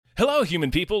Hello, human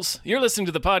peoples. You're listening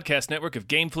to the podcast network of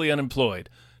Gamefully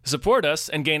Unemployed. To support us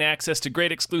and gain access to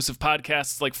great exclusive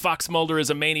podcasts like Fox Mulder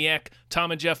is a Maniac, Tom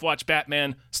and Jeff Watch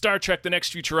Batman, Star Trek The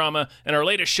Next Futurama, and our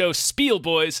latest show, Spiel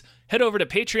Boys, head over to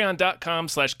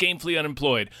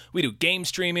patreon.com/gamefullyunemployed. We do game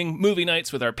streaming, movie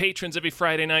nights with our patrons every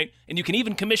Friday night, and you can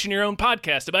even commission your own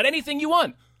podcast about anything you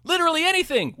want. Literally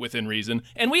anything, within reason,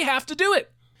 and we have to do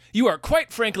it. You are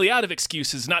quite frankly out of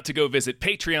excuses not to go visit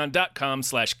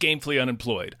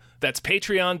patreon.com/gamefullyunemployed. That's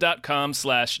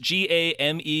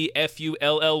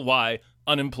patreon.com/GAMEFULLY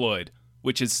unemployed,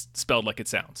 which is spelled like it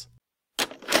sounds.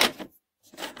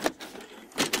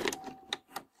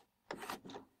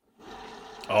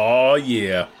 Oh,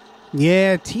 yeah.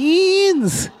 Yeah,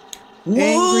 teens. Wolves.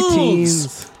 Angry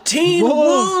teens. Teen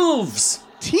wolves.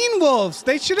 Teen wolves.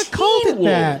 They should have called it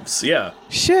wolves. that. Yeah.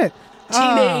 Shit.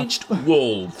 Teenaged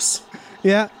wolves.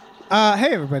 Yeah.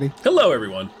 Hey, everybody. Hello,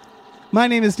 everyone. My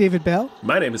name is David Bell.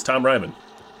 My name is Tom Ryman.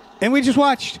 And we just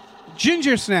watched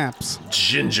Ginger Snaps.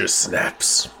 Ginger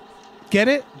Snaps. Get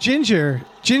it? Ginger.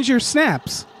 Ginger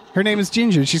Snaps. Her name is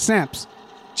Ginger. She snaps.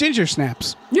 Ginger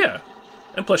Snaps. Yeah.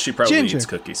 And plus she probably Ginger. eats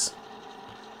cookies.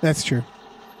 That's true.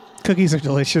 Cookies are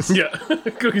delicious. Yeah.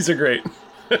 Cookies are great.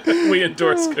 We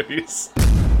endorse cookies.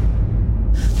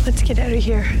 Let's get out of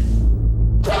here.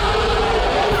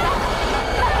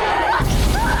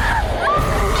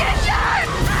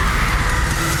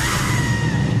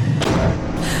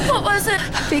 What was it?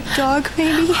 Big dog,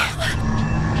 maybe?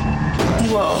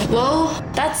 Whoa,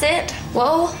 that's it.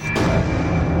 Whoa.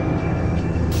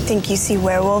 Think you see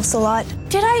werewolves a lot?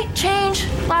 Did I change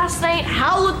last night?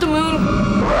 Howl at the moon.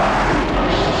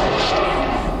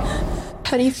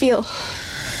 How do you feel?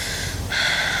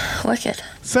 Wicked.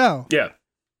 So, Yeah.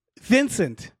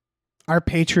 Vincent, our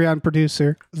Patreon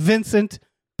producer. Vincent,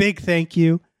 big thank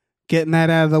you. Getting that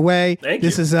out of the way. Thank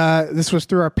this you. is this was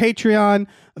through our Patreon.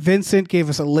 Vincent gave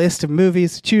us a list of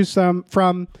movies to choose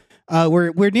from.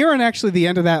 We're nearing actually the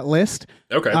end of that list.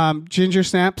 Okay. Ginger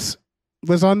Snaps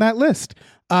was on that list.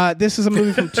 This is a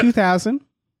movie from 2000.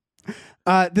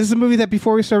 This is a movie that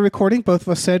before we started recording, both of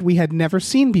us said we had never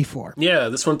seen before. Yeah,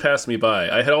 this one passed me by.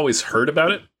 I had always heard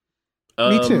about it.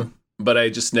 Me too. But I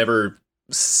just never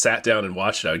sat down and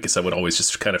watched it. I guess I would always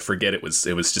just kind of forget it was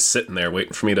just sitting there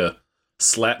waiting for me to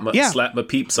slap my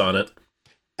peeps on it.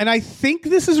 And I think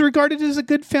this is regarded as a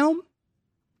good film.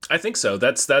 I think so.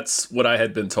 That's what I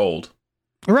had been told.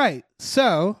 Right.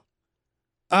 So,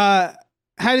 how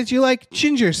did you like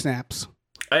Ginger Snaps?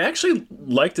 I actually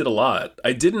liked it a lot.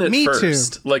 I didn't at Me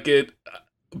first. Like it,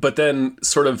 but then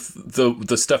sort of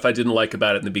the stuff I didn't like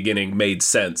about it in the beginning made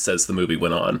sense as the movie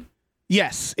went on.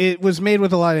 Yes, it was made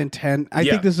with a lot of intent. I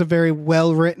think this is a very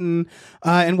well-written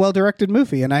and well-directed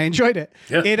movie, and I enjoyed it.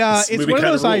 Yeah, it's one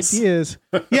of those ideas.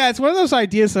 Yeah, it's one of those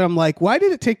ideas that I'm like, why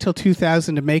did it take till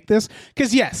 2000 to make this?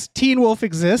 Because yes, Teen Wolf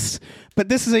exists, but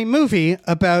this is a movie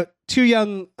about two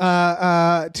young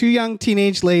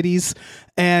teenage ladies,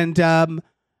 and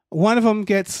one of them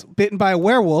gets bitten by a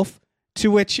werewolf,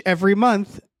 to which every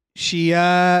month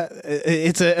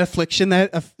it's an affliction that,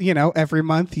 every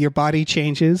month your body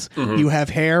changes. Mm-hmm. You have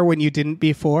hair when you didn't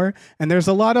before, and there's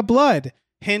a lot of blood.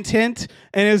 Hint, hint.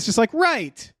 And it was just like,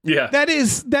 right. Yeah. That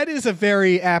is a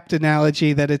very apt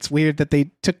analogy that it's weird that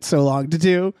they took so long to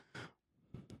do.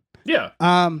 Yeah.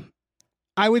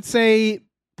 I would say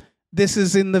this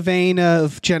is in the vein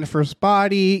of Jennifer's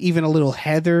Body, even a little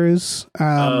Heathers.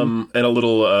 And a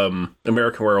little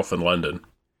American Werewolf in London.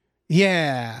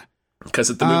 Yeah.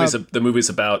 Because the movie's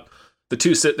about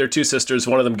their two sisters.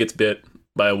 One of them gets bit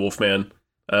by a wolfman,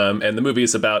 and the movie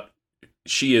is about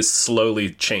she is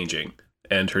slowly changing,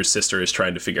 and her sister is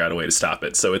trying to figure out a way to stop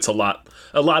it. So it's a lot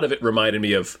of it reminded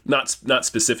me of not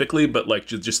specifically, but like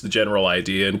just the general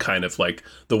idea and kind of like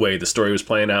the way the story was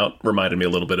playing out reminded me a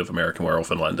little bit of American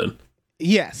Werewolf in London.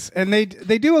 Yes, and they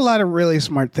do a lot of really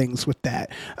smart things with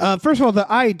that. First of all,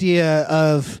 the idea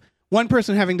of one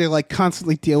person having to like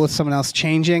constantly deal with someone else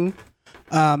changing.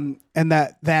 And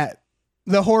that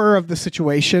the horror of the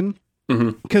situation,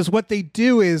 because what they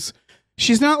do is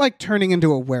she's not like turning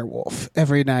into a werewolf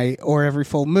every night or every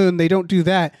full moon. They don't do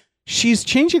that. She's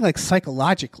changing like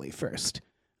psychologically first.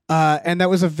 And that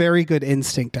was a very good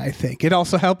instinct, I think. It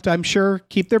also helped, I'm sure,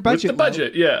 keep their budget. With the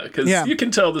budget, yeah. Because you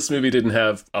can tell this movie didn't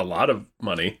have a lot of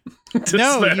money to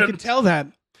spend. You can tell that.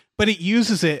 But it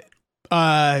uses it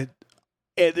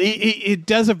It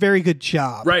does a very good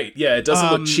job. Right. Yeah. It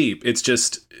doesn't look cheap. It's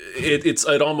just,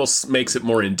 it almost makes it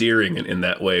more endearing in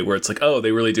that way where it's like, oh,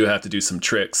 they really do have to do some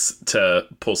tricks to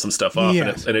pull some stuff off.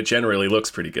 Yes. And it generally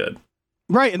looks pretty good.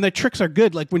 Right. And the tricks are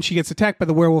good. Like when she gets attacked by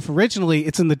the werewolf originally,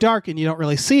 it's in the dark and you don't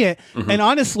really see it. Mm-hmm. And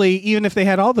honestly, even if they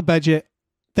had all the budget,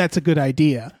 that's a good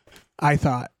idea. I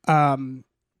thought.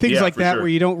 Things like that sure. where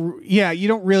you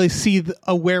don't really see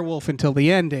a werewolf until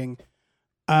the ending.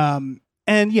 And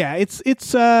yeah,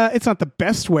 it's not the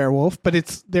best werewolf, but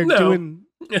they're doing.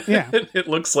 Yeah, it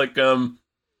looks like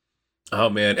oh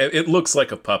man, it looks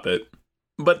like a puppet,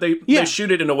 but they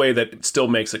shoot it in a way that still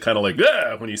makes it kind of like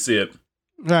when you see it.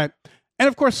 Right. And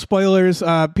of course, spoilers.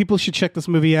 People should check this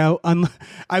movie out.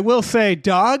 I will say,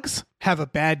 dogs have a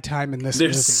bad time in this movie.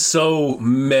 There's so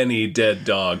many dead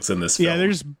dogs in this film. Yeah,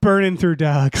 they're just burning through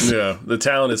dogs. Yeah, the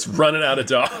town is running out of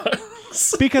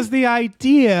dogs. Because the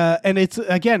idea, and it's,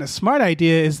 again, a smart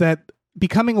idea, is that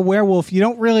becoming a werewolf, you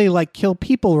don't really, like, kill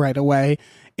people right away.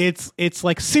 It's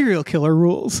like serial killer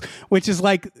rules, which is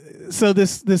like, so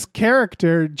this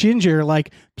character, Ginger,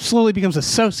 like, slowly becomes a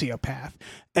sociopath.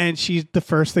 And the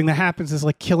first thing that happens is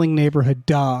like killing neighborhood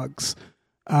dogs.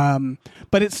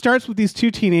 But it starts with these two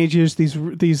teenagers, these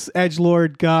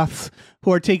edgelord goths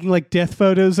who are taking like death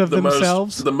photos of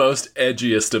themselves. The most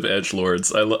edgiest of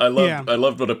edgelords. I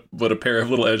loved what a pair of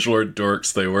little edgelord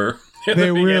dorks they were.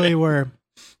 They really were.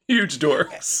 Huge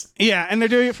dorks. Yeah, and they're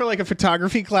doing it for like a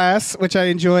photography class, which I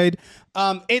enjoyed.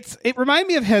 It reminded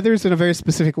me of Heathers in a very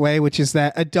specific way, which is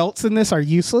that adults in this are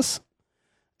useless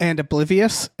and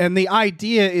oblivious. And the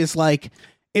idea is like,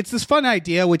 it's this fun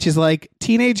idea, which is like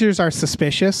teenagers are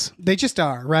suspicious. They just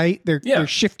are, right? They're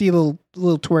shifty little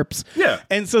twerps. Yeah.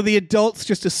 And so the adults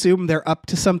just assume they're up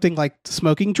to something like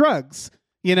smoking drugs,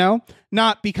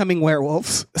 not becoming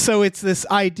werewolves. So it's this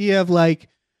idea of like,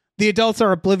 the adults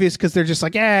are oblivious because they're just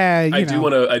like, I do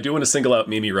want to single out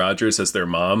Mimi Rogers as their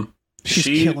mom.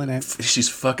 She's killing it. She's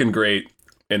fucking great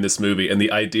in this movie. And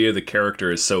the idea of the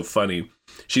character is so funny.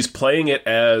 She's playing it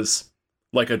as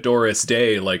like a Doris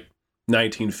Day, like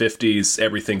 1950s,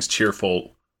 everything's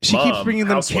cheerful. She mom, keeps bringing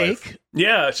them housewife. cake.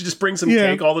 Yeah, she just brings them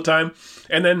cake all the time.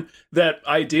 And then that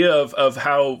idea of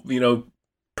how,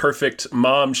 perfect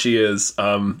mom she is,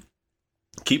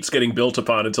 keeps getting built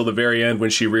upon until the very end when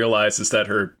she realizes that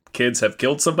her kids have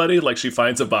killed somebody. Like she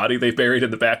finds a body they buried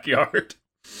in the backyard.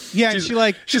 Yeah, she's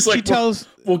like, she tells,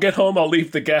 we'll get home, I'll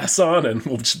leave the gas on, and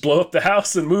we'll just blow up the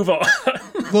house and move on.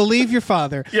 We'll leave your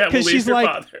father. Yeah, we'll leave your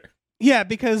father. Yeah,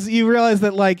 because you realize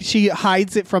that like she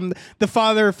hides it from the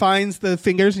father, finds the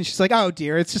fingers, and she's like, oh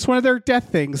dear, it's just one of their death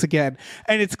things again.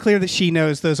 And it's clear that she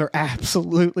knows those are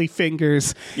absolutely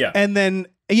fingers. Yeah. And then,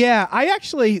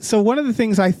 so one of the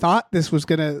things I thought this was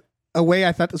going to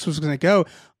go,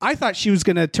 I thought she was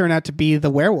going to turn out to be the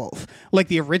werewolf, like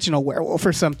the original werewolf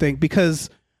or something, because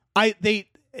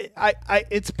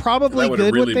it's probably that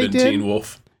good really what they been did. Teen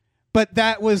Wolf. But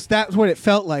that's what it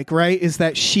felt like, right? Is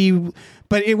that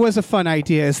but it was a fun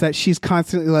idea, is that she's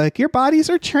constantly like, your bodies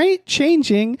are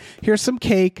changing. Here's some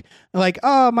cake. Like,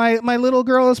 oh, my little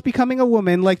girl is becoming a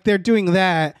woman. Like they're doing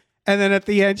that. And then at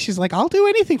the end, she's like, I'll do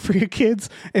anything for you kids.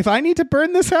 If I need to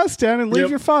burn this house down and leave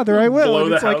your father, I will. Blow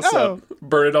and the it's house up.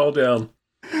 Burn it all down.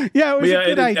 Yeah, it was a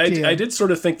good idea. I did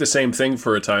sort of think the same thing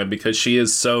for a time, because she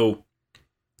is so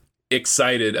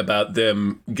excited about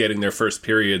them getting their first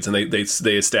periods, and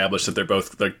they establish that they're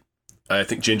both, like, I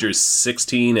think Ginger's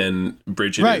 16 and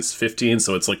Bridget is 15,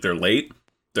 so it's like they're late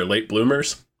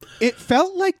bloomers. It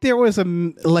felt like there was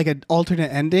an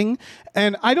alternate ending,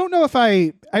 and I don't know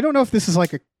if this is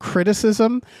like a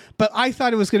criticism, but I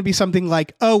thought it was going to be something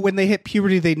like, oh, when they hit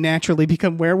puberty, they naturally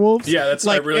become werewolves. Yeah, that's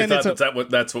like, I really thought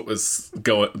that's what was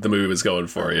the movie was going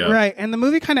for. Yeah, right. And the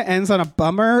movie kind of ends on a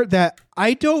bummer that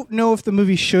I don't know if the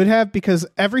movie should have, because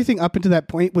everything up until that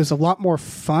point was a lot more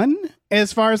fun,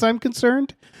 as far as I'm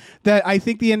concerned. That I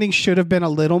think the ending should have been a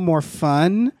little more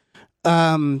fun,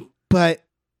 but.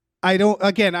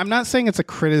 I'm not saying it's a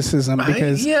criticism,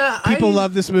 because people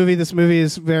love this movie. This movie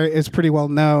is pretty well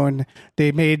known.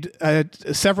 They made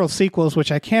several sequels,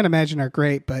 which I can't imagine are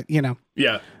great, but Yeah,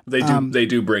 they do. They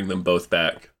do bring them both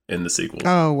back in the sequels.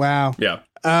 Oh wow. Yeah.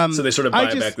 So they sort of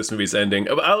buy back this movie's ending.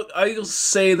 I'll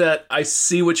say that I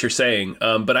see what you're saying,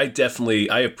 but I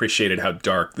appreciated how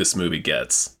dark this movie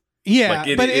gets. Yeah,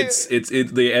 like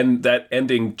that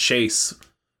ending chase,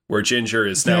 where Ginger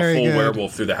is now full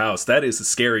werewolf through the house. That is a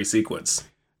scary sequence.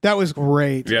 That was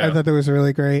great. Yeah. I thought that was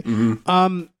really great.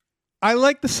 Mm-hmm. I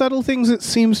like the subtle things it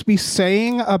seems to be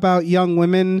saying about young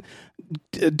women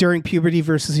during puberty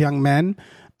versus young men.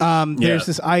 There's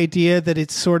this idea that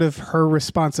it's sort of her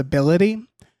responsibility,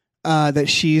 that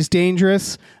she's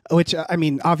dangerous, which, I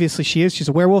mean, obviously she is. She's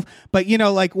a werewolf. But,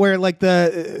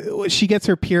 where she gets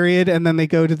her period and then they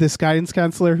go to this guidance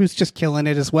counselor who's just killing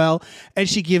it as well. And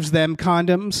she gives them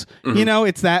condoms. Mm-hmm.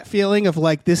 It's that feeling of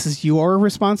like, this is your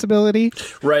responsibility.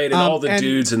 Right. And all the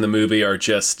dudes in the movie are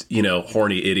just,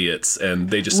 horny idiots. And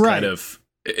they just kind of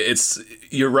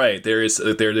you're right. There's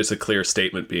a clear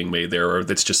statement being made there, or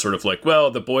that's just sort of like, well,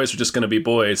 the boys are just going to be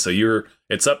boys, so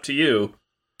it's up to you.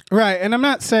 Right, and I'm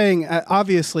not saying,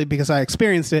 obviously, because I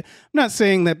experienced it, I'm not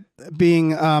saying that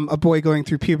being a boy going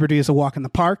through puberty is a walk in the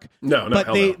park. No,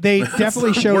 but they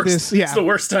definitely show this. Yeah, it's the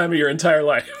worst time of your entire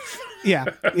life. yeah,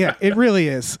 it really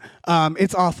is.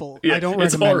 It's awful. Yeah, I don't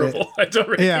it's recommend horrible. I don't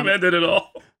recommend it at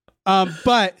all.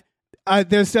 But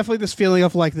there's definitely this feeling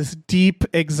of like this deep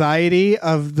anxiety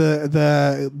of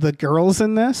the girls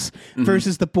in this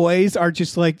versus the boys are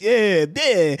just like,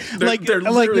 they're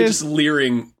literally just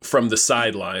leering from the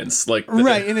sidelines, like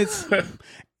right, and it's an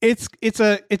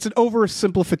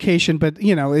oversimplification, but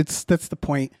that's the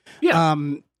point. Yeah.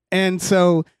 And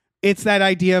so it's that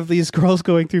idea of these girls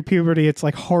going through puberty. It's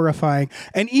like horrifying.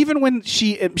 And even when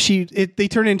they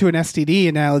turn into an STD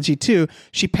analogy too.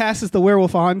 She passes the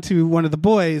werewolf on to one of the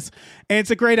boys, and it's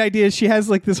a great idea. She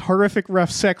has like this horrific rough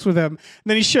sex with him. And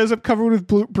then he shows up covered with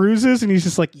bruises, and he's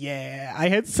just like, "Yeah, I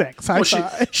had sex."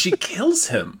 She kills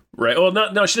him, right? Well,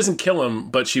 no, she doesn't kill him,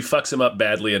 but she fucks him up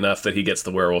badly enough that he gets the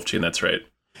werewolf gene. That's right.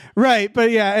 Right, but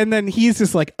yeah, and then he's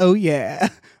just like, "Oh yeah,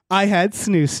 I had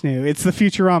snoo. It's the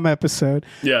Futurama episode.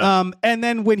 Yeah. And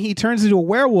then when he turns into a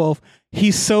werewolf,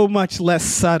 he's so much less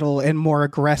subtle and more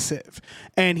aggressive.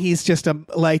 And he's just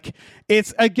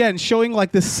it's again showing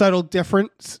like this subtle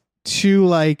difference to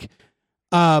like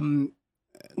how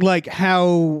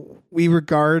we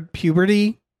regard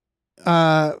puberty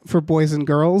for boys and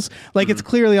girls. Like it's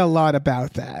clearly a lot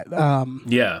about that.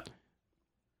 Yeah.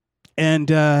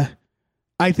 And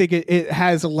I think it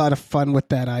has a lot of fun with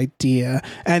that idea.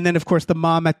 And then, of course, the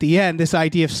mom at the end, this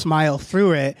idea of smile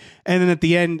through it. And then at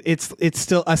the end, it's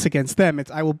still us against them. It's,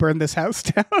 I will burn this house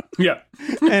down. Yeah.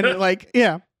 And like,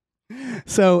 yeah.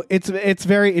 So it's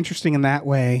very interesting in that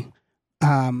way.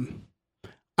 I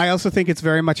also think it's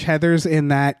very much Heathers in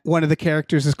that one of the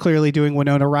characters is clearly doing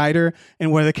Winona Ryder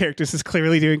and one of the characters is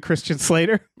clearly doing Christian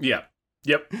Slater. Yeah.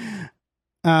 Yep.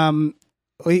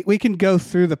 We can go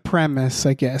through the premise,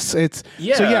 I guess. It's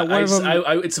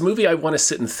it's a movie I want to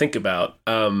sit and think about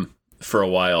for a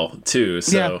while too.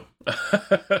 So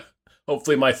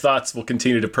hopefully my thoughts will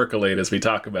continue to percolate as we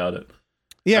talk about it.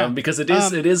 Yeah, because it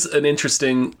is an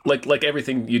interesting, like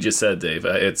everything you just said, Dave.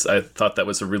 I thought that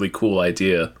was a really cool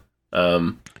idea,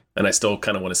 and I still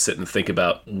kind of want to sit and think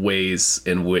about ways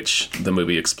in which the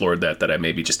movie explored that I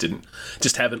maybe just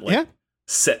haven't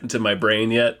set into my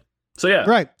brain yet. So yeah,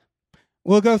 right.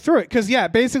 We'll go through it because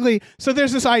basically, so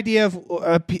there's this idea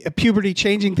of puberty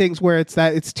changing things where it's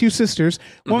two sisters.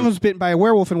 One of them's bitten by a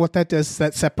werewolf, and what that does is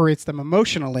that separates them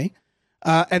emotionally.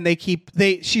 And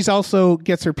she's also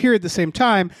gets her period at the same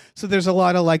time. So there's a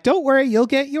lot of like, don't worry, you'll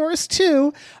get yours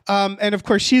too. And of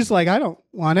course she's like, I don't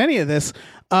want any of this.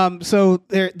 So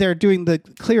they're doing the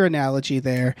clear analogy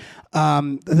there.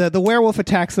 The werewolf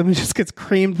attacks them and just gets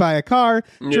creamed by a car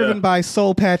driven by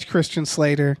Soul Patch Christian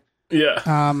Slater.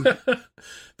 Yeah.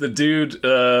 The dude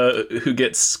who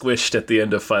gets squished at the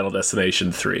end of Final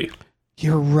Destination 3.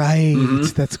 You're right.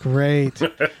 That's great.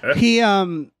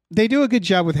 They do a good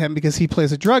job with him because he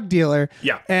plays a drug dealer.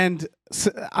 Yeah. And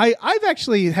so I've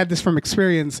actually had this from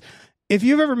experience. If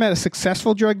you've ever met a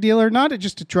successful drug dealer, not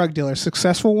just a drug dealer, a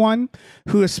successful one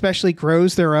who especially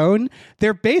grows their own,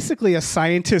 they're basically a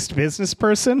scientist business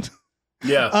person.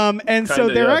 Yeah. And so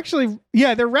they're actually,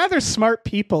 they're rather smart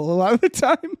people a lot of the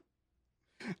time.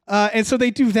 And so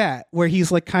they do that where he's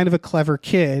like kind of a clever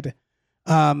kid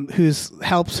who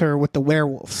helps her with the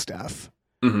werewolf stuff.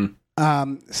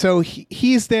 So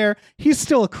he's there. He's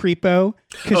still a creepo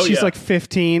because she's like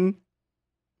 15.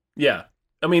 Yeah.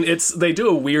 I mean, they do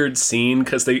a weird scene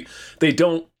because they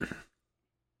don't.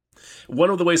 One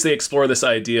of the ways they explore this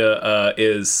idea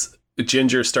is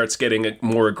Ginger starts getting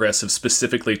more aggressive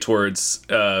specifically towards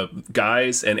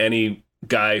guys and any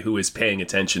guy who is paying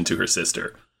attention to her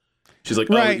sister. She's like,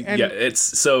 right,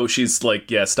 she's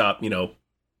like,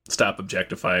 stop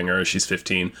objectifying her. She's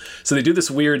 15. So they do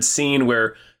this weird scene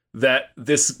where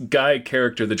this guy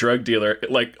character, the drug dealer,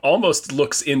 like almost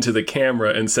looks into the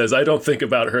camera and says, I don't think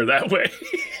about her that way.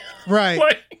 Right.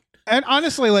 And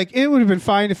honestly, like it would have been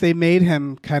fine if they made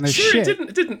him kind of shit.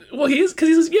 It didn't. Well, he's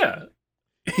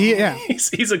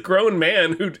a grown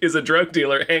man who is a drug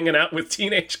dealer hanging out with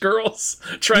teenage girls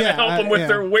trying to help them with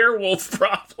their werewolf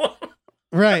problem.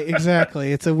 Right,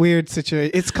 exactly. It's a weird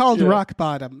situation. It's called rock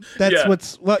bottom. That's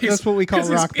that's what we call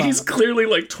rock bottom. He's clearly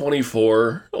like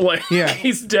 24. Like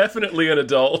he's definitely an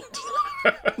adult.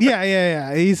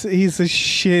 Yeah. He's a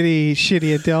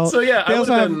shitty adult.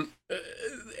 So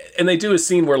and they do a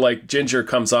scene where like Ginger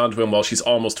comes onto him while she's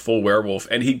almost full werewolf,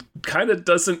 and he kind of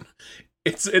doesn't.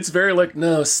 it's very like,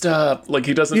 no, stop. Like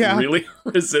he doesn't Yeah. really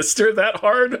resist her that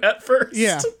hard at first.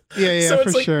 Yeah. So for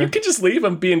it's like sure. you can just leave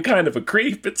him being kind of a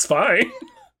creep. It's fine.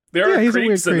 There Yeah, are he's a weird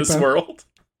creeps in this creepo. world.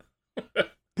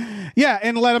 Yeah,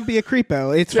 and let him be a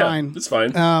creepo. It's Yeah, fine. it's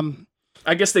fine. Um,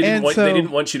 I guess they and they so-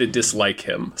 didn't want you to dislike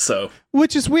him, so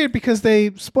which is weird because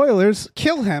they, spoilers,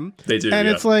 kill him. they do. And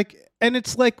yeah.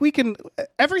 it's like we can,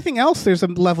 everything else, there's a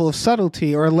level of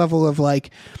subtlety or a level of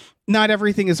like, not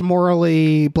everything is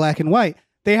morally black and white.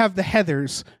 They have the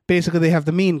Heathers, basically they have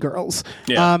the mean girls.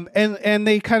 Yeah. And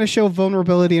they kind of show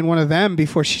vulnerability in one of them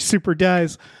before she super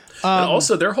dies. And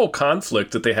also their whole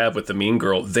conflict that they have with the mean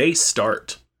girl, they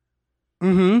start.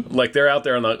 Mm-hmm. Like they're out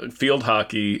there on the field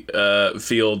hockey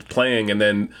field playing, and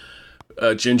then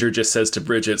Ginger just says to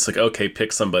Bridget, it's like, okay,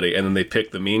 pick somebody. And then they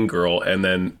pick the mean girl, and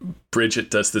then Bridget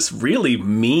does this really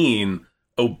mean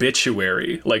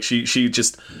obituary. Like she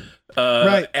just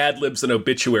Right. ad-libs an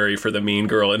obituary for the mean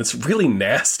girl, and it's really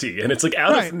nasty. And it's like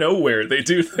out Right. of nowhere they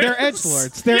do this. They're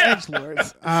edgelords. They're Yeah.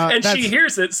 edgelords. And That's- she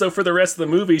hears it, so for the rest of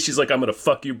the movie, she's like, I'm going to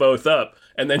fuck you both up.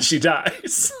 And then she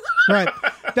dies. Right.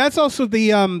 That's also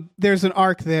the there's an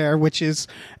arc there, which is,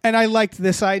 and I liked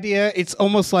this idea. It's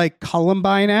almost like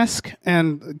Columbine-esque,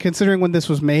 and considering when this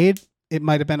was made, it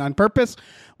might have been on purpose,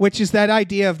 which is that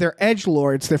idea of they're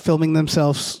edgelords. They're filming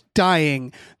themselves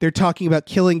dying. They're talking about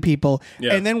killing people.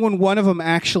 Yeah. And then when one of them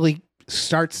actually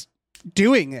starts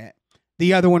doing it,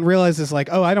 the other one realizes like,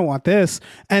 oh, I don't want this.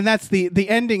 And that's the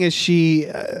ending is she,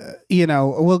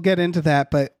 we'll get into that,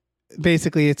 but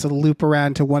basically it's a loop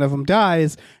around to one of them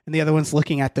dies and the other one's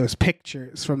looking at those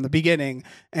pictures from the beginning,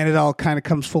 and it all kind of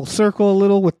comes full circle a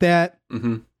little with that,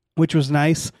 which was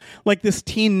nice. Like this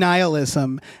teen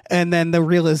nihilism, and then the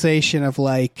realization of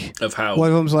like, Of how one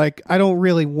of them's like, I don't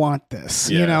really want this,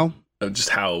 Yeah. you know? of just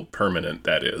how permanent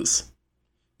that is.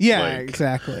 Yeah, Like-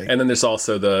 exactly. And then there's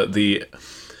also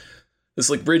it's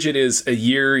like Bridget is a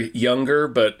year younger,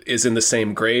 but is in the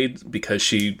same grade because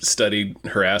she studied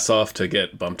her ass off to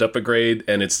get bumped up a grade.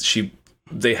 And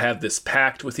they have this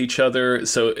pact with each other.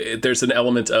 So there's an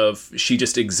element of she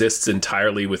just exists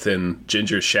entirely within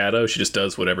Ginger's shadow. She just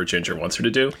does whatever Ginger wants her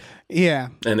to do. Yeah,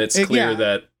 And it's clear yeah.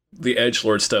 that the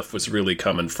edgelord stuff was really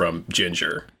coming from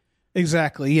Ginger.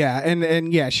 exactly. Yeah.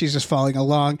 And yeah, she's just following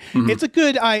along. Mm-hmm. It's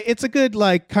a good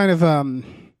like kind of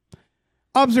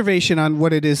observation on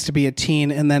what it is to be a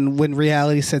teen, and then when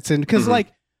reality sets in, because Mm-hmm. like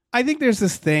I think there's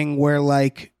this thing where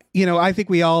like, I think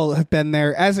we all have been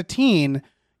there as a teen.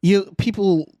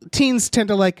 Teens tend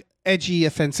to like edgy,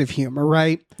 offensive humor,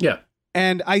 right? Yeah.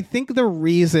 And I think the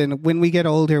reason when we get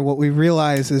older, what we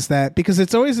realize is that because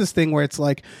it's always this thing where it's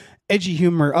like edgy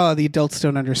humor, oh, the adults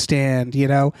don't understand,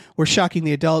 we're shocking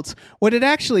the adults. What it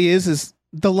actually is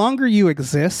the longer you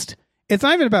exist, it's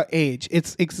not even about age,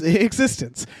 it's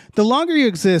existence. The longer you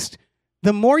exist,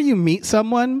 the more you meet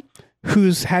someone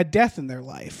who's had death in their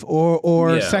life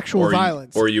or Yeah. sexual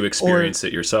violence. Or you experience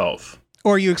it yourself.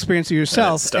 Or you experience it And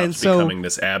yourself. it stops so becoming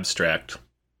this abstract.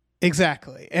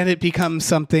 exactly. And it becomes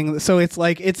something. So it's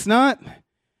like, it's not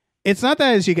that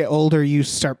as you get older, you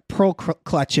start pearl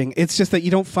clutching. It's just that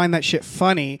you don't find that shit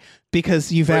funny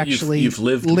because you've But actually you've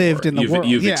lived in more. the world.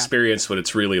 You've Yeah. experienced what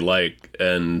it's really like.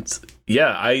 And yeah,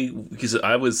 I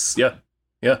was, Yeah.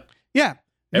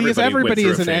 Because everybody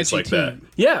went is through an a phase edgy like teen. that.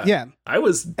 Yeah. Yeah. I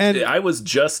was And-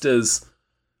 just as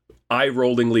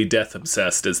eye-rollingly death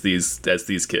obsessed as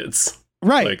these kids.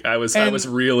 Right. Like I was And-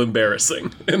 real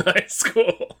embarrassing in high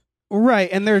school. Right,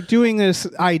 and they're doing this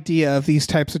idea of these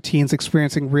types of teens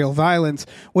experiencing real violence,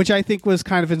 which I think was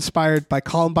kind of inspired by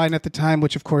Columbine at the time,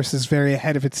 which of course is very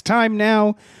ahead of its time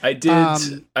now. I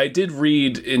did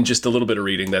read in just a little bit of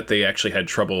reading that they actually had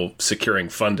trouble securing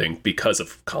funding because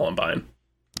of Columbine.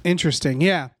 Interesting,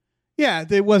 yeah. Yeah,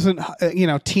 there wasn't,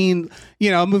 teen,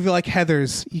 a movie like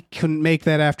Heathers, you couldn't make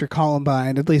that after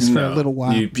Columbine, at least for a little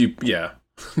while. Yeah.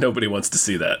 Nobody wants to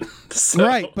see that. So-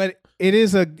 Right, but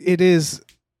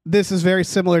this is very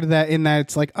similar to that in that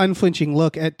it's like unflinching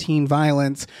look at teen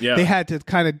violence. Yeah. They had to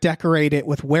kind of decorate it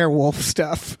with werewolf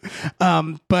stuff.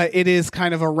 But it is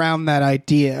kind of around that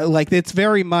idea. Like it's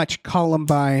very much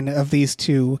Columbine of these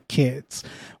two kids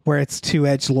where it's two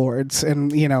edgelords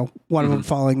and, one of them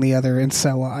following the other and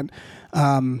so on.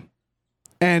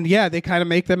 And yeah, they kind of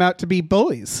make them out to be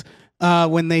bullies.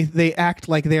 When they act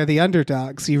like they're the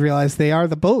underdogs, you realize they are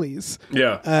the bullies.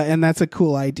 Yeah. And that's a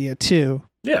cool idea too.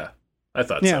 Yeah. I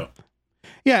thought Yeah. so.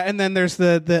 Yeah, and then there's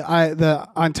the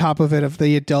on top of it of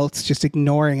the adults just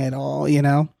ignoring it all,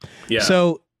 Yeah.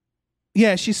 So,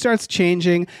 yeah, she starts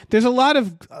changing. There's a lot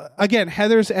of again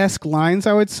Heathers-esque lines,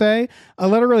 I would say. A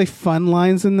lot of really fun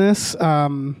lines in this.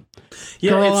 Girl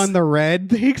it's- on the red.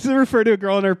 They refer to a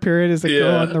girl in her period as a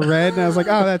girl Yeah. on the red, and I was like,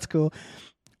 oh, that's cool.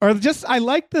 Or just, I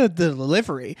like the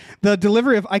delivery. The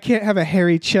delivery of, I can't have a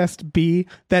hairy chest B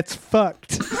that's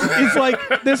fucked. It's like,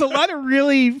 there's a lot of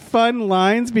really fun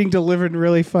lines being delivered in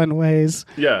really fun ways.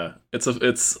 Yeah.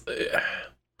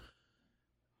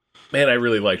 Man, I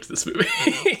really liked this movie.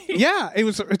 Yeah,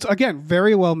 it's again,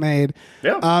 very well made.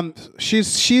 Yeah.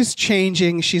 She's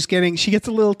changing. She gets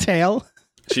a little tail.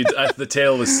 The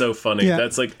tail was so funny. Yeah.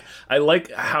 That's like, I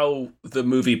like how the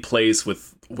movie plays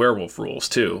with werewolf rules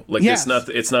too. Like Yes.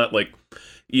 it's not like,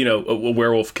 a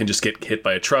werewolf can just get hit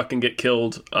by a truck and get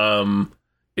killed.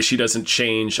 She doesn't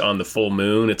change on the full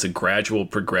moon. It's a gradual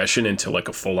progression into like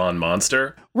a full on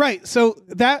monster. Right. So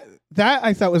that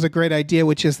I thought was a great idea,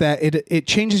 which is that it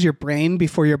changes your brain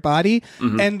before your body.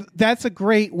 Mm-hmm. And that's a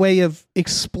great way of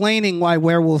explaining why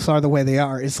werewolves are the way they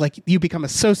are. It's like you become a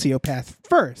sociopath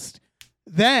first.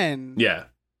 Then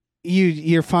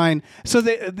you're fine. So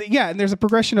and there's a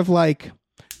progression of like,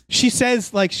 she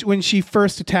says like when she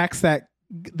first attacks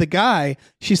the guy,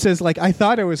 she says like, I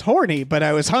thought I was horny, but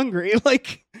I was hungry.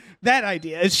 Like that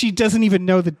idea. She doesn't even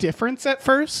know the difference at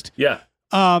first. Yeah.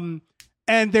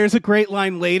 And there's a great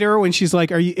line later when she's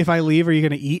like, if I leave, are you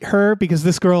going to eat her? Because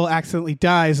this girl accidentally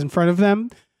dies in front of them.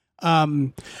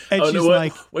 And she's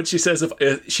like, what she says,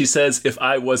 if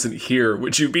I wasn't here,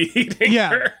 would you be eating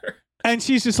her? And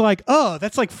she's just like, oh,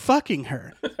 that's like fucking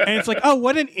her. And it's like, oh,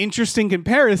 what an interesting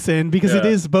comparison, because it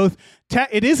is both,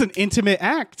 it is an intimate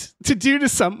act to do to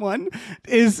someone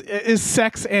is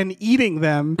sex and eating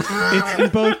them. It's, in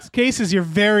both cases, you're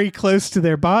very close to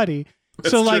their body. That's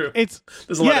so true. like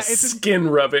there's a lot of skin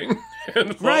rubbing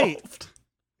involved. Right.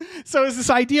 So it's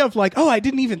this idea of like, oh, I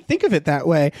didn't even think of it that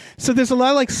way. So there's a lot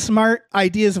of like smart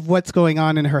ideas of what's going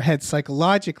on in her head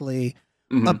psychologically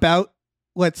about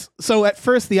so at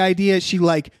first the idea is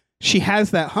she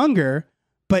has that hunger,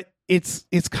 but it's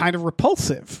kind of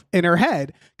repulsive in her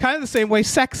head, kind of the same way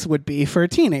sex would be for a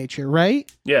teenager,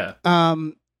 right? Yeah.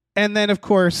 And then of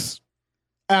course,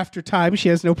 after time, she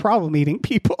has no problem eating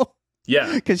people.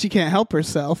 Yeah. Because she can't help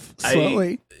herself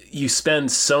slowly.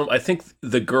 I think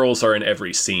the girls are in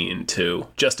every scene too,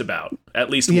 just about. At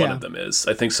least one of them is.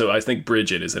 I think so. I think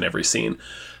Bridget is in every scene.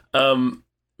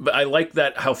 But I like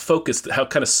that how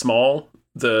kind of small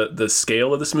the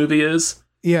scale of this movie is.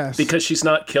 Yes. Because she's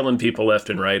not killing people left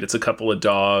and right. It's a couple of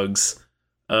dogs.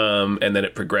 And then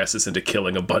it progresses into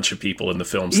killing a bunch of people in the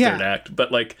film's third act.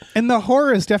 But like, and the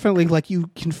horror is definitely like, you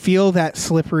can feel that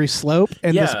slippery slope,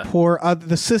 and this poor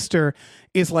the sister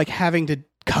is like having to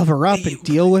cover up and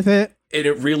deal with it. And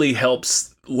it really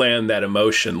helps land that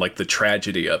emotion, like the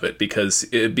tragedy of it, because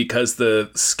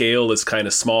the scale is kind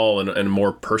of small and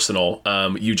more personal.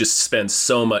 You just spend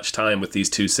so much time with these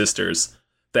two sisters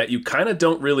that you kind of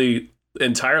don't really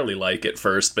entirely like at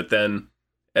first, but then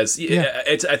I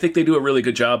think they do a really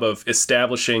good job of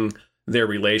establishing their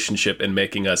relationship and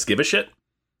making us give a shit.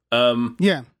 And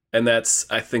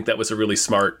I think that was a really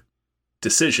smart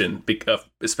decision,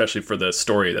 especially for the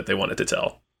story that they wanted to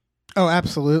tell. Oh,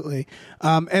 absolutely.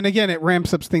 And again, it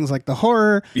ramps up things like the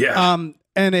horror. Yeah.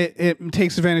 And it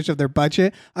takes advantage of their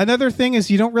budget. Another thing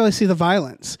is you don't really see the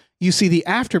violence. You see the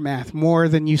aftermath more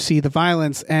than you see the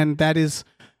violence, and that is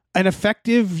an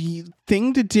effective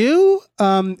thing to do,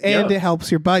 and it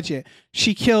helps your budget.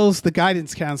 She kills the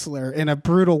guidance counselor in a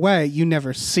brutal way. You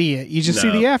never see it. You just see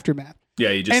the aftermath. Yeah,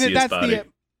 you just see his body.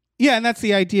 And that's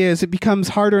the idea, is it becomes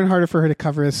harder and harder for her to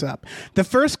cover this up. The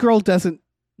first girl doesn't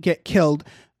get killed.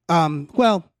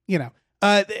 It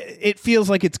feels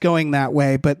like it's going that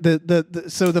way, but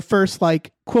so the first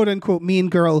like quote unquote mean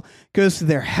girl goes to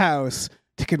their house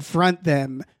to confront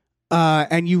them.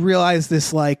 And you realize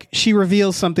this, like, she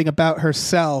reveals something about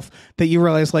herself that you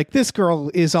realize, like, this girl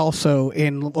is also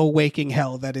in a waking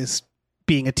hell that is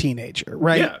being a teenager,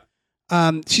 right? Yeah.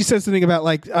 She says something about,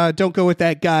 like, don't go with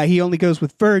that guy. He only goes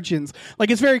with virgins.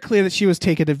 Like, it's very clear that she was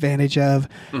taken advantage of.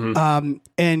 Mm-hmm.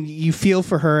 And you feel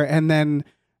for her. And then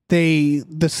the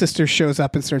sister shows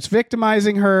up and starts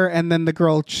victimizing her. And then the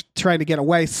girl trying to get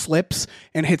away slips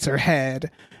and hits her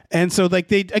head. And so, like,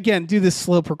 they, again, do this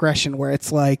slow progression where it's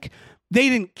like, they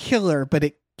didn't kill her, but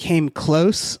it came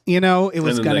close, It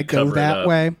was going to go that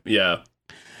way. Yeah.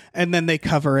 And then they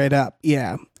cover it up.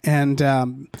 Yeah. And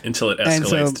until it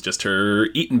escalates to just her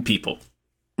eating people.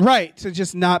 Right. So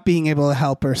just not being able to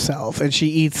help herself. And she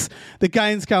eats the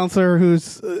guidance counselor,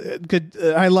 who's good.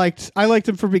 I liked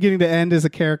him from beginning to end as a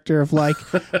character of, like,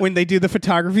 when they do the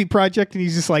photography project and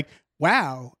he's just like,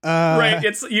 wow. Right.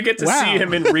 You get to see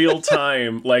him in real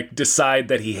time, like, decide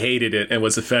that he hated it and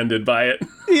was offended by it.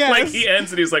 Yes. Like, he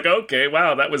ends and he's like, okay,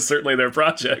 wow, that was certainly their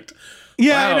project.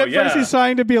 Yeah, wow, and at first he's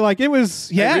trying to be like, it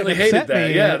was, I really hated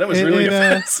that. Yeah, that was really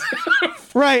offensive.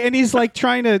 Right, and he's like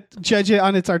trying to judge it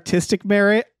on its artistic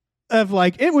merit, of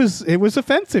like, it was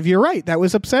offensive. You're right. That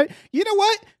was upset. You know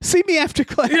what? See me after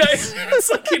class. Yeah, it's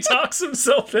like he talks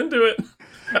himself into it.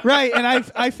 Right. And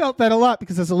I felt that a lot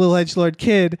because as a little edgelord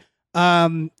kid,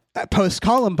 post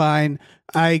Columbine,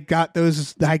 I got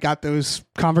those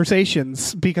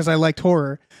conversations because I liked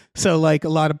horror. So like a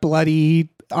lot of bloody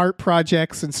art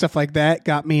projects and stuff like that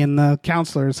got me in the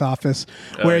counselor's office,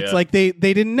 where it's like they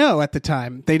didn't know at the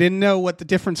time. They didn't know what the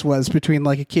difference was between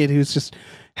like a kid who's just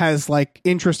has like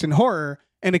interest in horror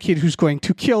and a kid who's going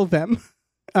to kill them.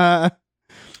 Fair.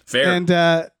 And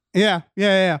yeah,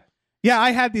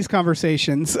 I had these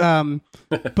conversations,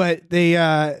 but they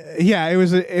it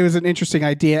was an interesting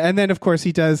idea. And then of course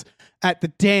he does at the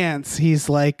dance. He's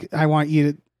like, I want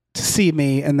you to see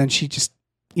me, and then she just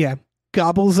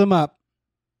gobbles him up.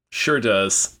 Sure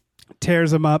does.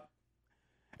 Tears him up.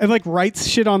 And like writes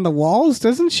shit on the walls,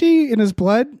 doesn't she, in his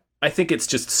blood? I think it's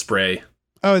just spray.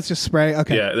 Oh, it's just spray.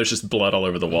 Okay. Yeah, there's just blood all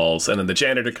over the walls, and then the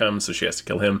janitor comes, so she has to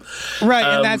kill him. Right,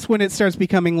 and that's when it starts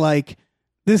becoming like,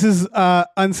 this is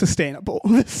unsustainable.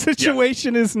 This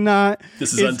situation is not.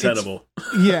 This is untenable.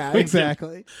 Yeah,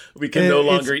 exactly. We can no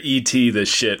longer ET this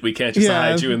shit. We can't just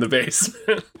hide you in the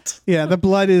basement. Yeah, the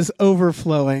blood is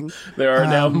overflowing. There are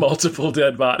now multiple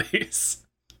dead bodies.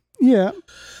 Yeah.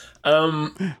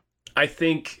 I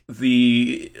think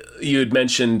you had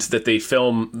mentioned that they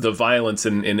film the violence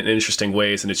in interesting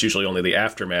ways, and it's usually only the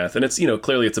aftermath. And it's,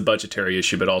 clearly it's a budgetary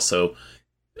issue, but also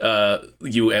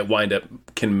you at wind up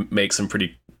can make some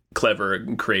pretty clever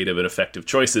and creative and effective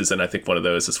choices. And I think one of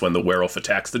those is when the werewolf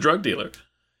attacks the drug dealer.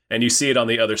 And you see it on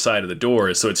the other side of the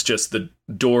door. So it's just the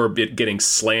door getting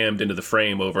slammed into the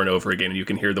frame over and over again. And you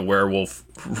can hear the werewolf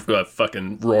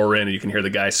fucking roar in, and you can hear the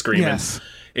guy screaming. Yes.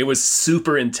 It was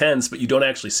super intense, but you don't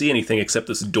actually see anything except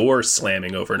this door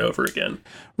slamming over and over again.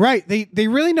 Right. They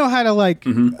really know how to like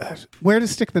where to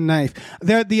stick the knife.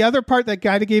 The other part that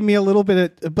kind of gave me a little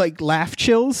bit of like laugh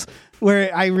chills,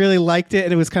 where I really liked it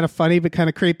and it was kind of funny but kind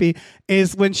of creepy,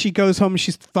 is when she goes home and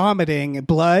she's vomiting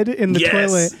blood in the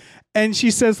toilet, and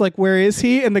she says like, "Where is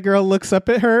he?" And the girl looks up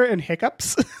at her and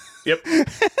hiccups. Yep. And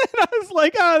I was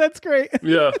like, "Oh, that's great."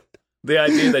 Yeah. The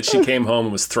idea that she came home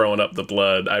and was throwing up the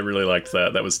blood, I really liked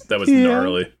that. That was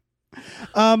gnarly.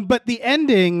 But the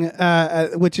ending,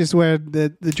 which is where the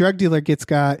drug dealer gets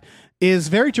got, is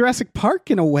very Jurassic Park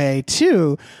in a way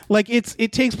too. Like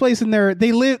it takes place in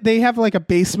they have like a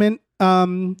basement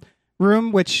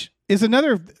room, which is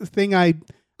another thing. I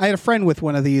had a friend with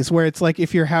one of these where it's like,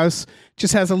 if your house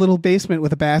just has a little basement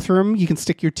with a bathroom, you can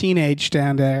stick your teenage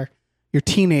down there. You're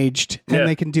teenaged, and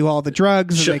they can do all the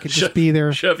drugs, and they can just be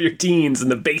there. Shove your teens in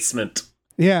the basement.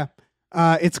 Yeah,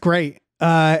 it's great.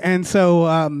 And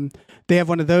so they have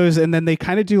one of those, and then they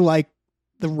kind of do like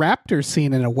the raptor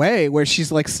scene in a way, where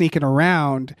she's like sneaking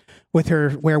around with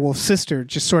her werewolf sister,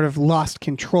 just sort of lost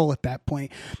control at that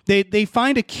point. They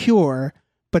find a cure,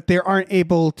 but they aren't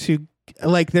able to.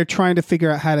 Like, they're trying to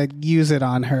figure out how to use it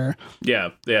on her. Yeah,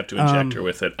 they have to inject her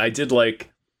with it. I did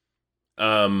like.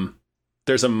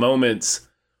 There's a moment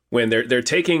when they're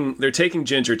taking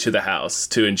Ginger to the house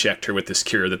to inject her with this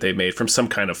cure that they made from some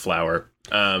kind of flower.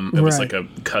 It was like a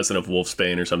cousin of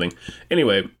wolfsbane or something.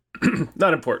 Anyway,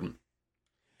 not important.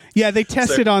 Yeah, they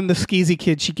tested on the skeezy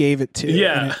kid she gave it to.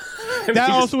 Yeah. That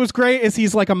also was great, is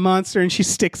he's like a monster and she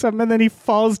sticks him and then he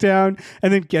falls down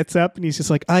and then gets up and he's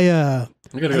just like, I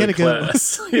gotta go.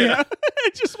 Class. Yeah.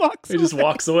 It just walks away. He just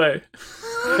walks away.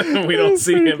 We don't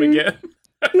see him again.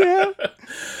 Yeah.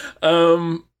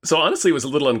 So honestly, it was a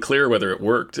little unclear whether it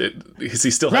worked, because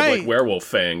he still had like werewolf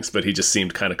fangs, but he just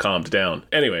seemed kind of calmed down.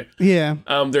 Anyway,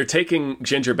 they're taking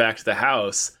Ginger back to the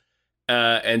house,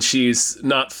 and she's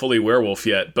not fully werewolf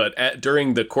yet. But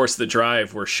during the course of the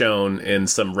drive, we're shown in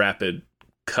some rapid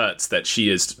cuts that she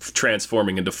is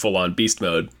transforming into full-on beast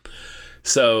mode.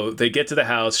 So they get to the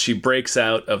house. She breaks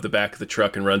out of the back of the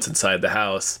truck and runs inside the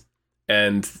house.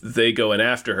 And they go in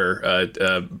after her,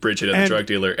 Bridget and the drug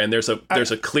dealer. And there's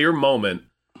a clear moment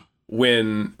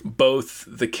when both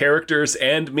the characters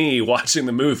and me watching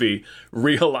the movie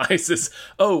realizes,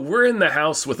 oh, we're in the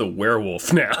house with a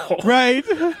werewolf now. Right.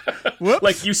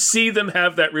 Like, you see them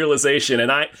have that realization.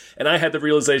 And I had the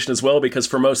realization as well, because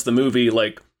for most of the movie,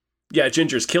 like, yeah,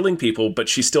 Ginger's killing people, but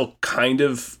she's still kind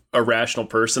of a rational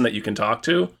person that you can talk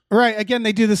to. Right. Again,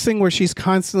 they do this thing where she's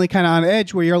constantly kind of on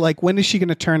edge, where you're like, when is she going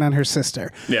to turn on her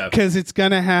sister? Yeah. Because it's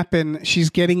going to happen.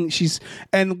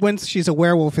 And once she's a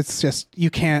werewolf, it's just, you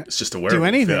can't do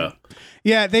anything.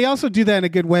 Yeah. They also do that in a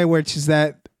good way, which is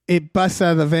that it busts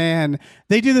out of the van.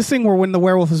 They do this thing where when the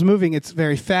werewolf is moving, it's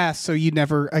very fast. So they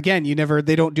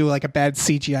don't do like a bad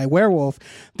CGI werewolf.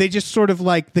 They just sort of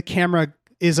like, the camera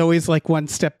is always like one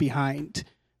step behind.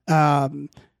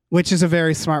 which is a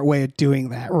very smart way of doing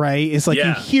that, right? It's like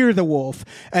you hear the wolf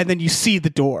and then you see the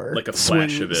door. Like a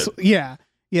flash of it. Yeah.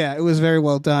 Yeah, it was very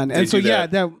well done. And so,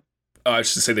 I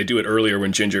should say they do it earlier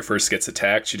when Ginger first gets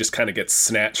attacked. She just kind of gets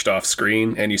snatched off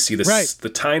screen, and you see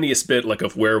the tiniest bit like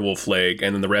of werewolf leg,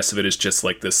 and then the rest of it is just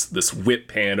like this whip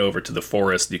pan over to the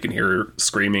forest. You can hear her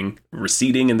screaming,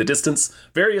 receding in the distance.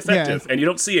 Very effective, and you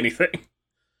don't see anything.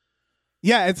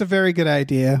 Yeah, it's a very good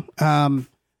idea. And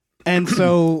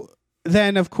so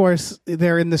then, of course,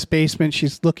 they're in this basement.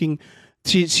 She's looking.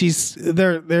 She's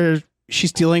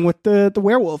dealing with the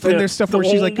werewolf, and there's stuff where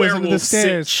she like goes into the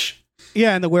stairs. Sitch.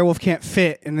 Yeah, and the werewolf can't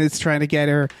fit, and it's trying to get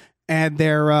her, and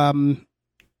they're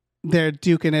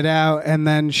duking it out, and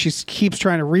then she keeps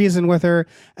trying to reason with her,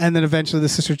 and then eventually the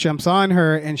sister jumps on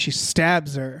her and she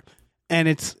stabs her, and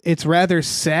it's rather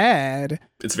sad.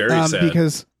 It's very sad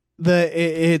because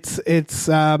the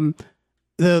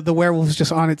werewolf's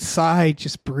just on its side,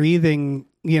 just breathing,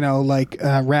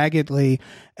 raggedly,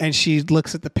 and she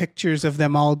looks at the pictures of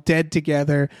them all dead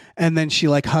together, and then she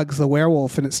like hugs the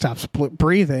werewolf, and it stops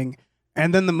breathing.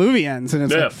 And then the movie ends, and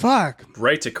it's like, fuck.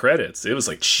 Right to credits. It was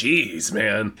like, jeez,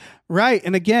 man. Right.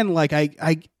 And again, like,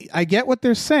 I get what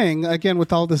they're saying, again,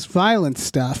 with all this violent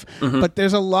stuff, but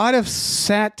there's a lot of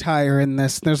satire in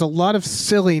this. There's a lot of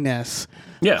silliness.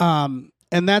 Yeah.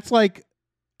 And that's like,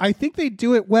 I think they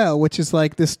do it well, which is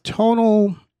like this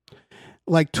tonal,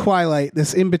 like Twilight,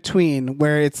 this in between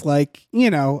where it's like,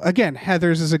 again,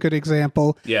 Heathers is a good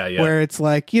example. Yeah. Where it's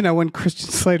like, when Christian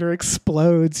Slater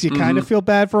explodes, you kind of feel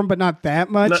bad for him, but not that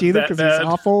much not either because he's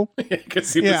awful.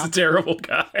 Because he was a terrible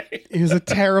guy. He was a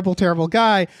terrible, terrible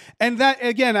guy. And that,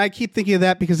 again, I keep thinking of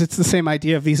that because it's the same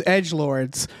idea of these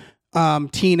edgelords,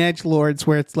 teen edgelords,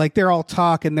 where it's like they're all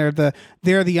talk and they're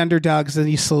the underdogs, and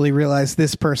you slowly realize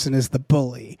this person is the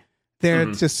bully.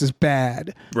 They're just as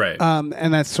bad. Right.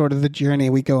 And that's sort of the journey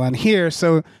we go on here.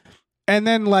 So, and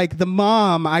then like the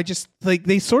mom, I just like,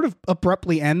 they sort of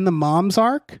abruptly end the mom's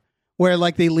arc where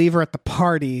like they leave her at the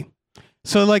party.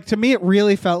 So like, to me, it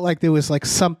really felt like there was like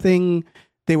something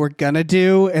they were gonna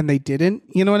do and they didn't,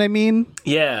 you know what I mean?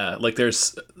 Yeah. Like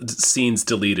there's scenes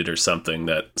deleted or something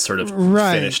that sort of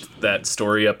finished that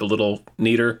story up a little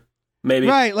neater. Maybe.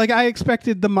 Right. Like I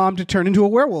expected the mom to turn into a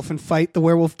werewolf and fight the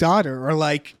werewolf daughter, or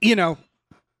like,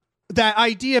 that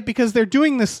idea, because they're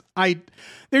doing this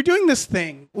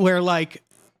thing where like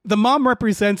the mom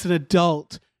represents an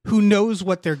adult who knows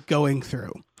what they're going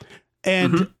through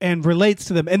and relates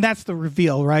to them. And that's the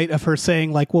reveal, right? Of her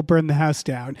saying like, we'll burn the house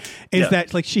down, is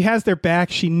that like she has their back.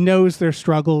 She knows their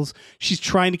struggles. She's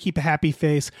trying to keep a happy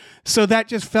face. So that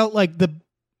just felt like the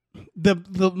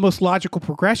most logical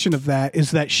progression of that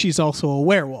is that she's also a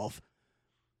werewolf.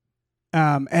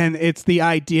 And it's the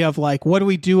idea of like, what do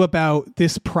we do about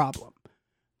this problem?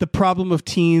 The problem of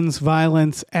teens,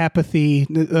 violence, apathy,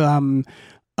 why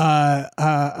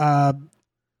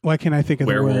can't I think of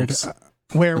werewolves. the word?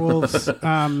 Werewolves,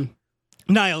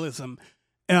 nihilism.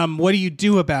 What do you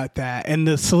do about that? And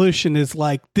the solution is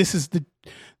like, this is the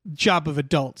job of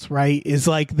adults, right? Is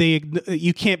like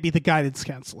you can't be the guidance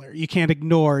counselor. You can't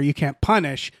ignore, you can't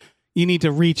punish. You need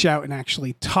to reach out and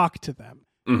actually talk to them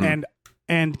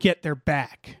and get their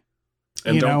back.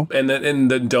 And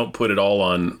then don't put it all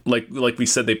on, like we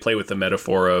said, they play with the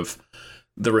metaphor of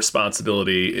the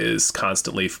responsibility is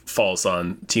constantly falls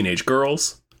on teenage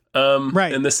girls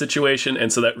in this situation.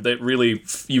 And so that really,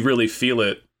 you really feel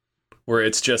it, where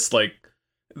it's just like,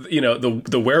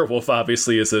 the werewolf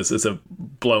obviously is a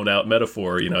blown out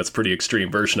metaphor. It's a pretty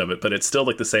extreme version of it, but it's still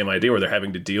like the same idea where they're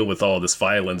having to deal with all this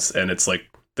violence, and it's like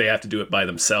they have to do it by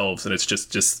themselves, and it's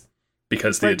just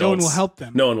because the adults, no one will help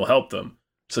them. No one will help them.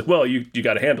 It's like, well, you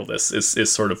got to handle this. Is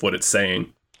sort of what it's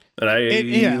saying, and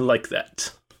I like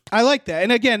that. I like that,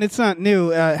 and again, it's not new.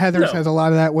 Heathers has a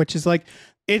lot of that, which is like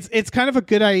it's kind of a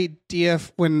good idea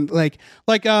when like.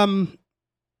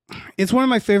 It's one of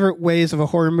my favorite ways of a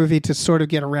horror movie to sort of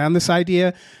get around this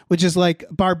idea, which is like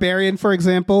Barbarian, for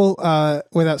example.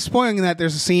 Without spoiling that,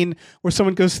 there's a scene where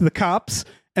someone goes to the cops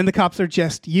and the cops are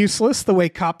just useless the way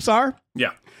cops are.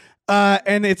 Yeah.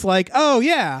 And it's like, oh,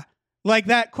 yeah, like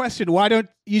that question. Why don't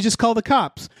you just call the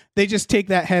cops? They just take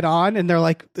that head on and they're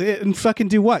like, and fucking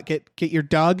do what? Get your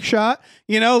dog shot?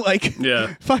 Like,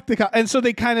 fuck the cop. And so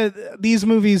they these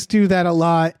movies do that a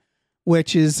lot,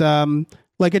 which is,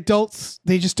 like adults,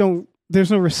 they just don't.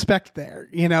 There's no respect there,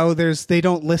 they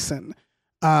don't listen,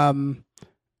 and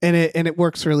it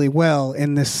works really well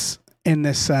in this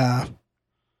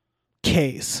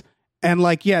case. And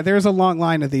like, there's a long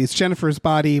line of these. Jennifer's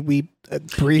Body, we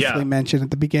briefly mentioned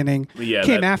at the beginning,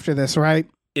 came after this, right?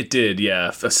 It did,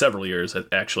 for several years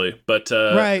actually, but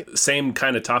same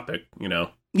kind of topic,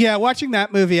 Yeah, watching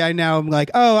that movie, I now am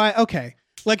like, okay.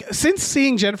 Like, since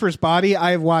seeing Jennifer's Body,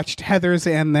 I've watched Heather's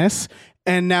and this,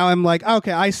 and now I'm like,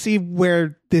 okay, I see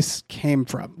where this came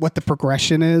from, what the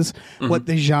progression is, what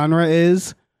the genre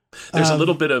is. There's a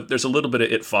little bit of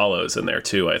It Follows in there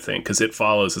too, I think, because It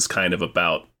Follows is kind of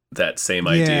about that same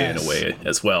idea in a way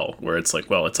as well, where it's like,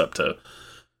 well, it's up to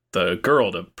the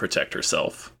girl to protect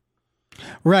herself.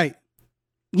 Right.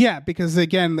 Yeah, because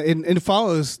again, in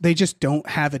Follows, they just don't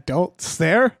have adults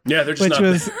there. Yeah, they're just not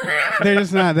there. They're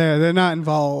just not there. They're not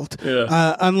involved.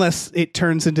 Yeah. Unless it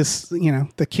turns into,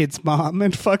 the kid's mom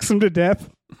and fucks him to death.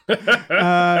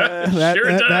 That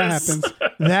happens.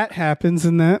 That happens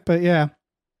in that, but yeah.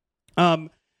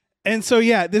 And so,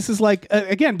 yeah, this is like,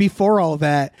 again, before all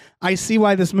that, I see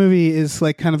why this movie is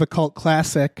like kind of a cult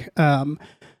classic.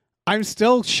 I'm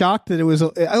still shocked that it was,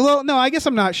 well, no, I guess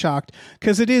I'm not shocked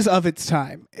because it is of its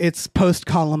time. It's post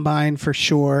Columbine for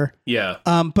sure. Yeah.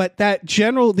 But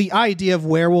the idea of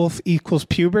werewolf equals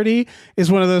puberty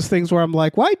is one of those things where I'm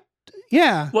like, why?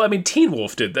 Yeah. Well, I mean, Teen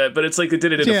Wolf did that, but it's like they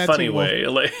did it in a funny way.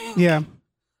 Like, yeah.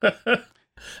 And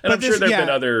I'm sure there have been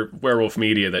other werewolf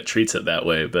media that treats it that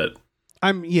way, but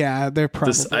they're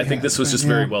probably. I think this was just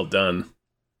very well done.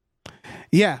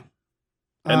 Yeah.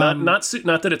 And not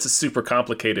that it's a super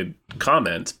complicated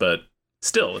comment, but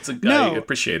still, I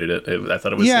appreciated it. I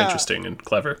thought it was interesting and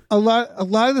clever. A lot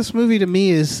of this movie to me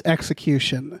is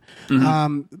execution.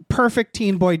 Perfect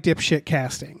teen boy dipshit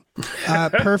casting.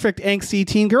 Perfect angsty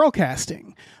teen girl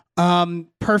casting.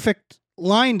 Perfect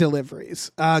line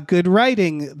deliveries. Good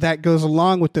writing that goes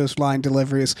along with those line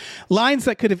deliveries. Lines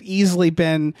that could have easily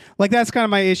been like, that's kind of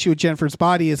my issue with Jennifer's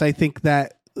Body is I think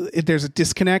that there's a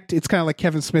disconnect. It's kind of like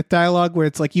Kevin Smith dialogue where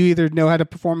it's like you either know how to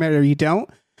perform it or you don't.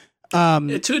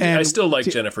 I still like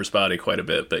Jennifer's Body quite a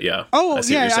bit, but yeah. Oh,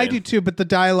 yeah, I do too. But the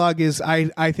dialogue is,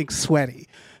 I think, sweaty,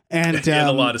 and in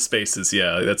a lot of spaces.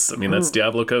 Yeah, that's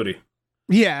Diablo Cody.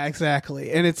 Yeah,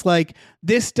 exactly. And it's like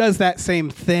this does that same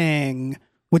thing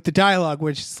with the dialogue,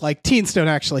 which is like teens don't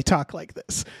actually talk like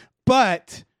this,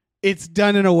 but it's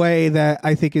done in a way that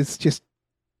I think is just.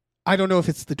 I don't know if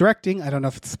it's the directing. I don't know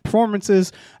if it's the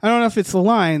performances. I don't know if it's the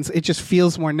lines. It just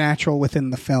feels more natural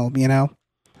within the film, Yeah.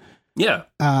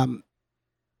 And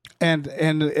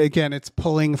again, it's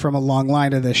pulling from a long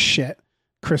line of this shit.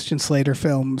 Christian Slater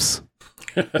films.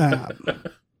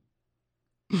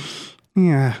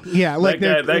 Yeah. Like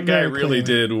that guy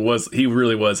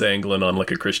really was angling on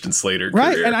like a Christian Slater career.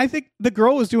 Right. And I think the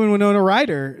girl was doing Winona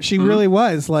Ryder. She really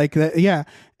was like that. Yeah.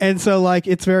 And so like,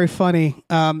 it's very funny.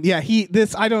 I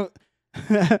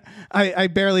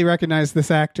barely recognized this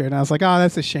actor and I was like, oh,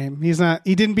 that's a shame. He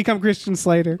didn't become Christian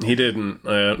Slater. He didn't.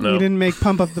 No. He didn't make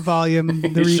Pump Up the Volume, the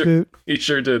reboot. He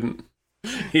sure didn't.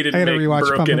 He didn't make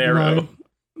Broken Arrow.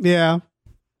 Yeah.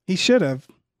 He should have,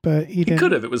 but he didn't. He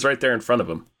could have. It was right there in front of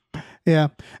him. Yeah.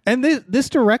 And this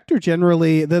director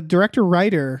generally, the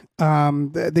director-writer,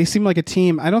 they seem like a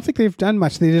team. I don't think they've done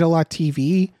much. They did a lot of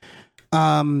TV,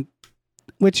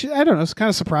 which, I don't know, it's kind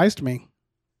of surprised me.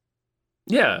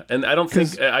 Yeah, and I don't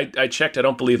think, I checked, I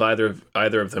don't believe either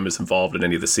of them is involved in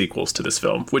any of the sequels to this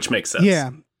film, which makes sense. Yeah,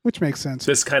 which makes sense.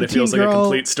 This kind of feels like a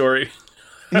complete story.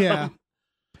 Yeah.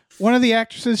 One of the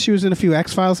actresses, she was in a few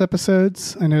X-Files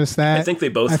episodes. I noticed that. I think they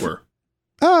both were.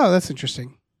 Oh, that's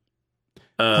interesting.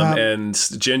 And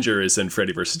Ginger is in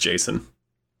Freddy vs. Jason.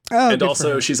 Oh, and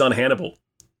also she's on Hannibal.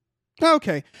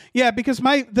 Okay. Yeah, because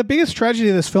the biggest tragedy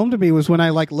of this film to me was when I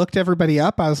like looked everybody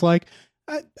up. I was like,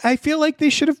 I feel like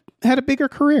they should have had a bigger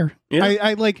career.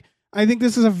 Yeah. I think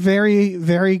this is a very,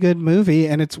 very good movie,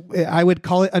 and I would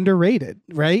call it underrated,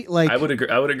 right? Like I would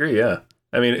agree. Yeah.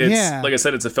 I mean, it's like I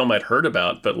said, it's a film I'd heard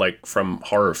about, but like from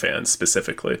horror fans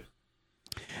specifically.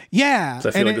 Yeah. So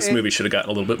I feel like this movie should have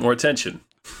gotten a little bit more attention.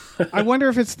 I wonder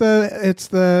if it's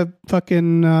the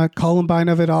fucking Columbine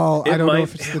of it all. I don't know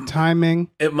if it's the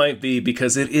timing. It might be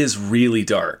because it is really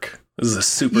dark. This is a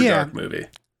super dark movie.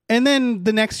 And then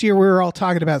the next year we were all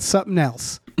talking about something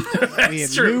else. We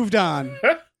had moved on.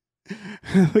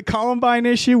 The Columbine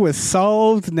issue was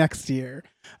solved next year.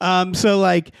 So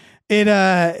like it,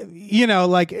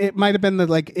 like it might have been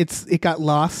it got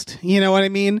lost. You know what I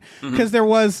mean? Because it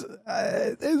was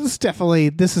definitely,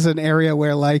 this is an area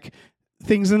where like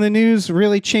things in the news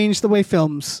really changed the way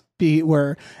films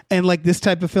were, and like this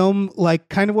type of film like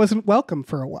kind of wasn't welcome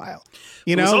for a while.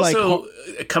 You know, it was also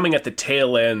coming at the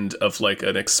tail end of like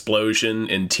an explosion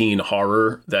in teen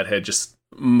horror that had just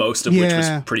most of which was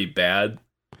pretty bad.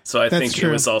 So I think it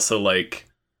was also like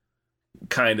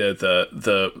kind of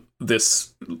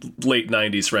this late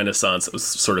 90s renaissance that was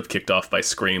sort of kicked off by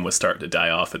Scream was starting to die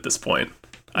off at this point.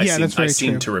 I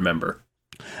seem to remember.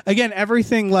 Again,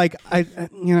 everything like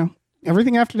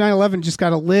Everything after 9/11 just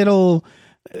got a little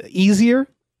easier.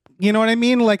 You know what I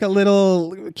mean? Like a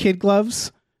little kid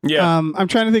gloves. Yeah. I'm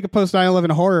trying to think of post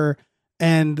 9/11 horror,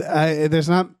 and there's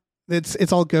not.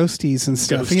 It's all ghosties and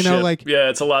stuff. Ghost you know, ship. like yeah,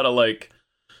 it's a lot of like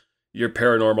your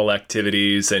paranormal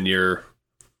activities and your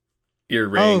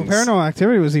rings. Paranormal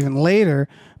Activity was even later,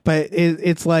 but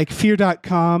it's like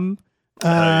fear.com.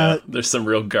 There's some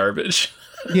real garbage.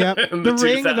 Yeah, in the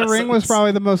Ring. The Ring was 2000s.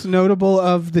 probably the most notable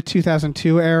of the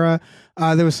 2002 era.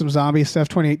 There was some zombie stuff.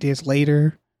 28 Days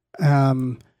Later,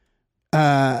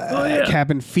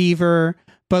 Cabin Fever.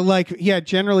 But like, yeah,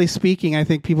 generally speaking, I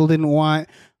think people didn't want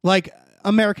like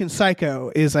American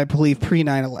Psycho is, I believe, pre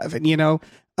 9/11. You know,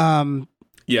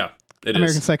 Yeah, it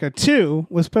American is. Psycho 2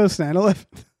 was post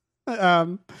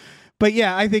 9/11. But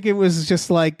yeah, I think it was just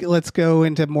like, let's go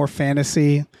into more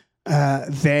fantasy.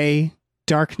 Remember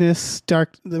Darkness?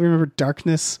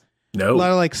 No. A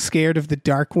lot of like scared of the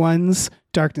dark ones.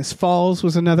 Darkness Falls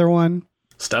was another one.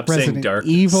 Stop saying Resident dark.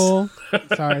 Evil.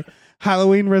 Sorry.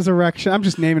 Halloween Resurrection. I'm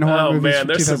just naming horror Oh movies man, from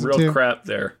there's some 2002. real crap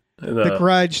there. And, The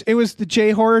Grudge. It was the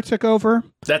J horror took over,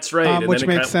 that's right. And which then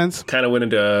it makes sense. Kind of went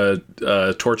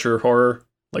into torture horror,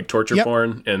 like torture Yep.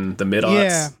 porn in the mid-aughts.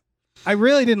 Yeah. I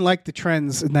really didn't like the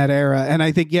trends in that era, and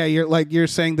I think you're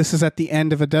saying this is at the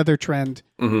end of another trend,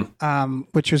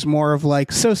 which was more of like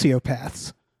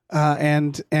sociopaths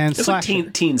and It's like slasher.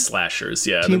 teen slashers,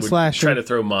 yeah. Teen They would slasher. try to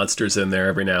throw monsters in there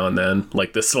every now and then,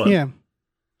 like this one.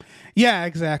 Yeah,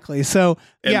 exactly. So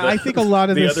And I think a lot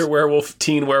of the this other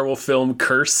teen werewolf film,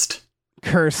 Cursed.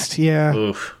 Cursed. Yeah,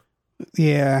 Oof.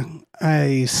 yeah.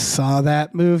 I saw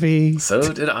that movie.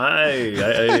 So did I.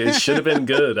 It should have been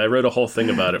good. I wrote a whole thing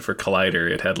about it for Collider.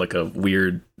 It had like a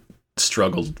weird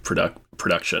struggled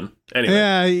production. Anyway,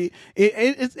 Yeah,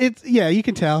 it's yeah. You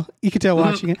can tell. You can tell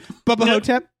watching it. Bubba Yeah.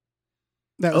 Hotep.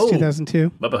 That was Oh.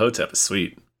 2002. Bubba Hotep is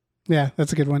sweet. Yeah,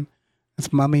 that's a good one.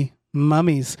 That's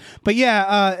mummies. But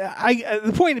yeah,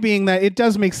 the point being that it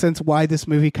does make sense why this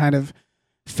movie kind of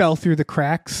fell through the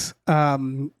cracks.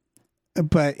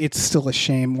 But it's still a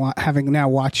shame having now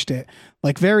watched it.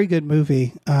 Like, very good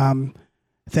movie. I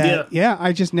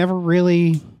just never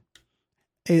really.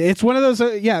 It's one of those.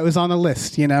 It was on the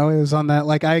list. You know, it was on that.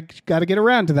 Like, I got to get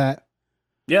around to that.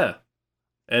 Yeah.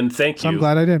 And thank So I'm you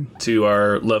glad I did. to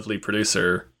our lovely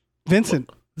producer, Vincent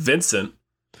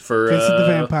for the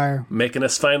Vampire. making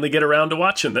us finally get around to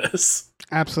watching this.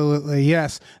 Absolutely,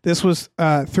 yes. This was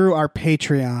through our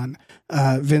Patreon.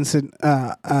 Vincent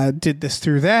did this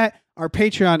through that. Our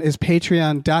Patreon is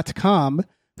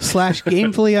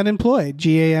patreon.com/gamefully unemployed.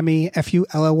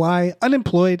 GAMEFULLY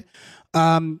unemployed.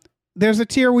 There's a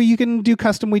tier where you can do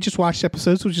custom We Just Watched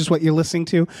episodes, which is what you're listening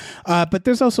to. But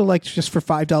there's also, like, just for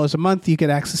 $5 a month, you get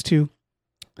access to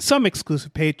some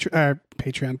exclusive Patreon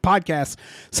podcasts,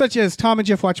 such as Tom and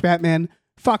Jeff Watch Batman,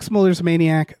 Fox Mulder's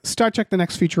Maniac, Star Trek The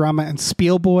Next Futurama, and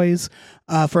Spiel Boys.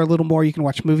 For a little more, you can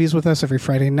watch movies with us every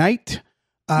Friday night.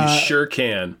 You sure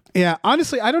can. Yeah,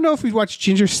 honestly, I don't know if we'd watch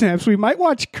Ginger Snaps. We might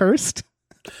watch Cursed.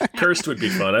 Cursed would be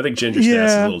fun. I think Ginger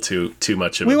Snaps is a little too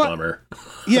much of a bummer.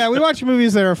 Yeah, we watch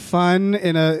movies that are fun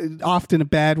in often a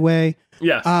bad way.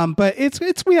 Yeah. But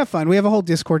we have fun. We have a whole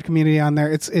Discord community on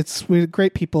there. We're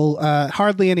great people.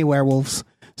 Hardly any werewolves.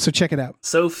 So check it out.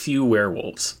 So few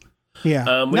werewolves.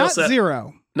 Yeah. We Not also-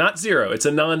 zero. Not zero. It's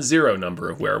a non-zero number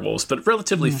of werewolves, but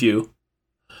relatively few.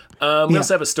 We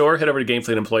also have a store. Head over to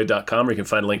gamefullyunemployed.com where you can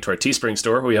find a link to our Teespring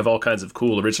store where we have all kinds of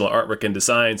cool original artwork and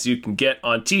designs you can get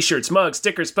on t-shirts, mugs,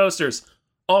 stickers, posters,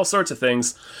 all sorts of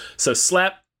things. So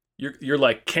slap your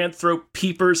like can't throw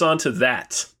peepers onto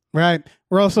that. Right.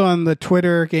 We're also on the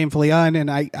Twitter, Gamefully Un, and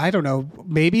I don't know,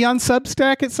 maybe on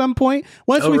Substack at some point.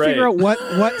 Once we figure out what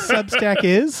Substack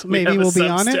is, maybe we'll be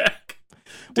on it.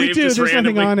 We Dave do. just There's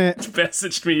nothing randomly on it.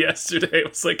 messaged me yesterday. It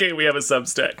was like, hey, we have a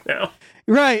Substack now.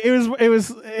 Right.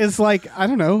 It's like, I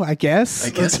don't know, I guess.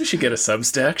 I guess we should get a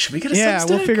Substack. Should we get a Substack? Yeah,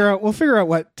 we'll figure out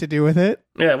what to do with it.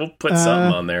 Yeah, we'll put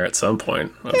something on there at some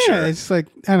point. I'm Yeah, sure. it's like,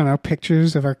 I don't know,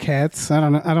 pictures of our cats. I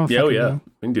don't know. I don't Yeah, fucking yeah, know.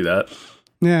 we can do that.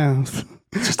 Yeah.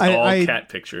 Just all cat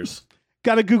pictures.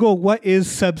 Gotta Google what is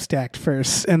Substack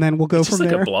first, and then we'll go It's just from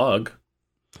like there. a blog.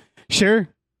 Sure.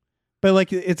 But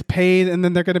like it's paid, and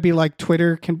then they're going to be like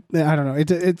Twitter. I don't know.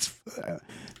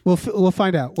 We'll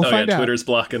find out. We'll find out. Twitter's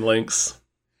blocking links.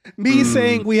 Me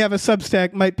saying we have a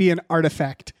Substack might be an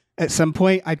artifact at some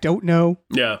point. I don't know.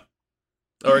 Yeah,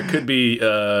 or it could be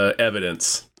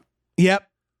evidence. Yep.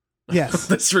 Yes.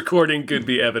 This recording could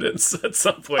be evidence at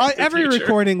some point. In the Every future.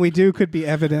 recording we do could be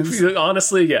evidence.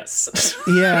 Honestly, yes.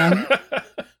 Yeah.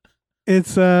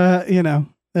 It's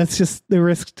that's just the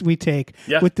risk we take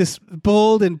Yeah. with this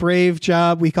bold and brave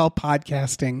job we call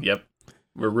podcasting. Yep.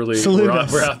 Salute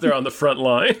us. We're out there on the front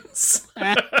lines.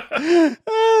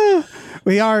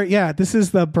 We are. Yeah, this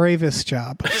is the bravest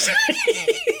job.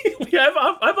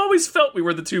 I've always felt we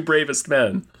were the two bravest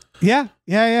men. Yeah.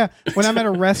 When I'm at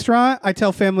a restaurant, I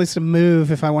tell families to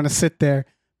move if I want to sit there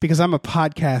because I'm a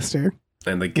podcaster.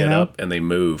 And they get up and they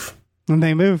move. And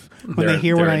they move when they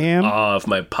hear what I am. In awe of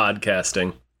my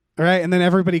podcasting. All right, and then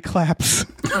everybody claps.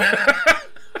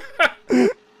 The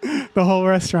whole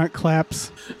restaurant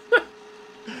claps.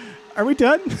 Are we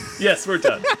done? Yes, we're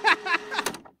done.